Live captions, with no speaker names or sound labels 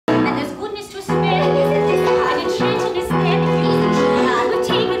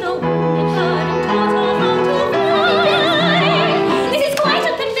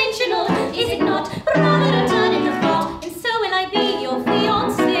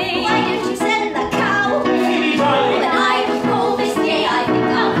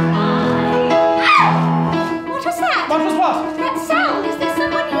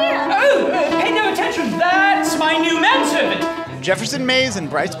Jefferson Mays and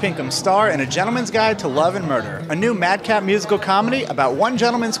Bryce Pinkham star in A Gentleman's Guide to Love and Murder, a new madcap musical comedy about one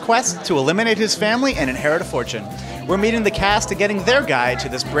gentleman's quest to eliminate his family and inherit a fortune. We're meeting the cast and getting their guide to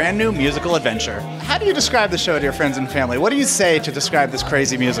this brand new musical adventure. How do you describe the show to your friends and family? What do you say to describe this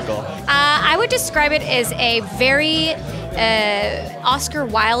crazy musical? I would describe it as a very Oscar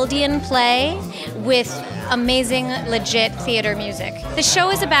Wildean play with amazing, legit theater music. The show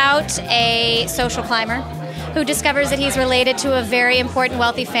is about a social climber who discovers that he's related to a very important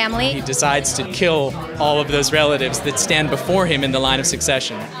wealthy family. He decides to kill all of those relatives that stand before him in the line of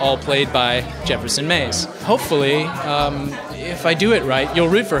succession, all played by Jefferson Mays. Hopefully, if I do it right, you'll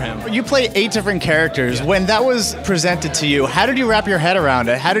root for him. You play 8 different characters. Yeah. When that was presented to you, how did you wrap your head around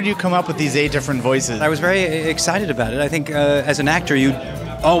it? How did you come up with these 8 different voices? I was very excited about it. I think as an actor, you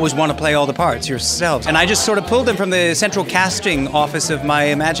always want to play all the parts yourself. And I just sort of pulled them from the central casting office of my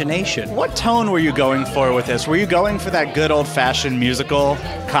imagination. What tone were you going for with this? Were you going for that good old-fashioned musical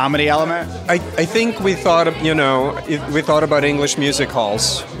comedy element? I think we thought, we thought about English music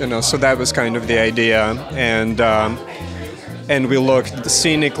halls, so that was kind of the idea. And we looked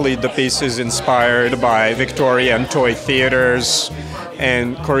scenically, the piece is inspired by Victorian toy theaters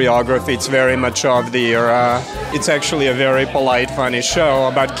and choreography. It's very much of the era. It's actually a very polite, funny show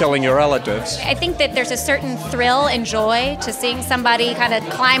about killing your relatives. I think that there's a certain thrill and joy to seeing somebody kind of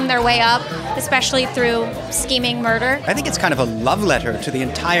climb their way up, especially through scheming murder. I think it's kind of a love letter to the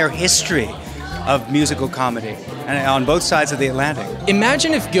entire history of musical comedy and on both sides of the Atlantic.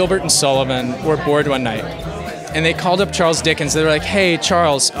 Imagine if Gilbert and Sullivan were bored one night and they called up Charles Dickens. They were like, "Hey,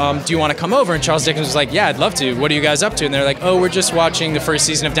 Charles, do you want to come over?" And Charles Dickens was like, "Yeah, I'd love to. What are you guys up to?" And they're like, "Oh, we're just watching the first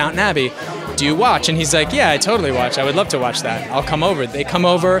season of Downton Abbey. Do you watch?" And he's like, "Yeah, I totally watch. I would love to watch that. I'll come over." They come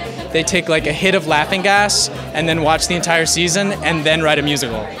over, they take like a hit of laughing gas, and then watch the entire season, and then write a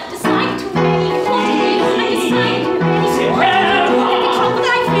musical.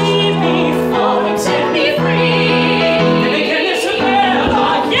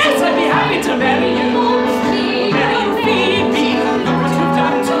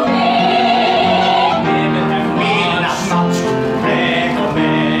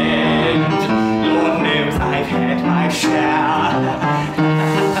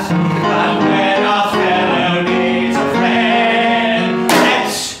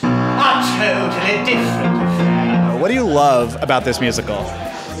 What do you love about this musical?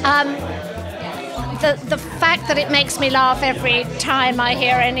 The fact that it makes me laugh every time I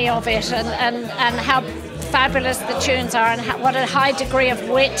hear any of it, and how fabulous the tunes are, and what a high degree of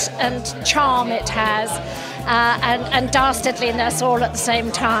wit and charm it has, and dastardliness all at the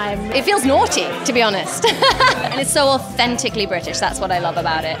same time. It feels naughty, to be honest. And it's so authentically British. That's what I love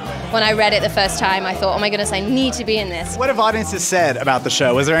about it. When I read it the first time, I thought, oh my goodness, I need to be in this. What have audiences said about the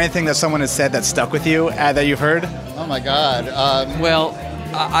show? Was there anything that someone has said that stuck with you that you've heard? Oh my God. Well,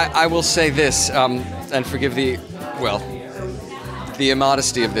 I will say this, and forgive the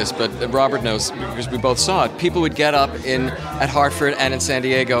immodesty of this, but Robert knows because we both saw it. People would get up at Hartford and in San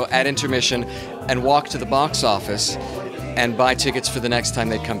Diego at intermission and walk to the box office and buy tickets for the next time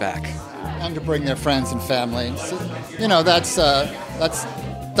they'd come back. And to bring their friends and family. So,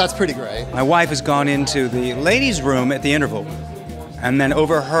 that's pretty great. My wife has gone into the ladies' room at the interval and then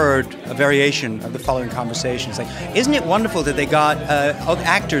overheard a variation of the following conversation. It's like, isn't it wonderful that they got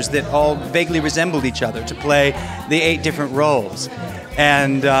actors that all vaguely resembled each other to play the 8 different roles?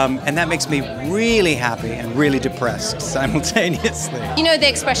 And that makes me really happy and really depressed simultaneously. You know the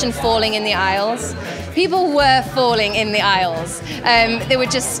expression falling in the aisles? People were falling in the aisles. They were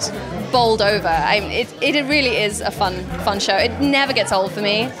just bowled over. It really is a fun show. It never gets old for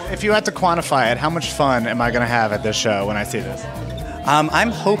me. If you had to quantify it, how much fun am I going to have at this show when I see this? I'm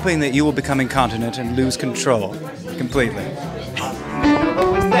hoping that you will become incontinent and lose control completely.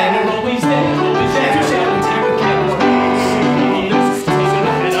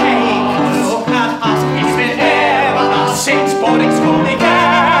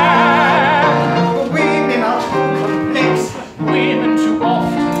 Women too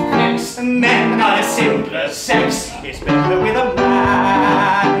often fix, men are simpler sex. It's better with a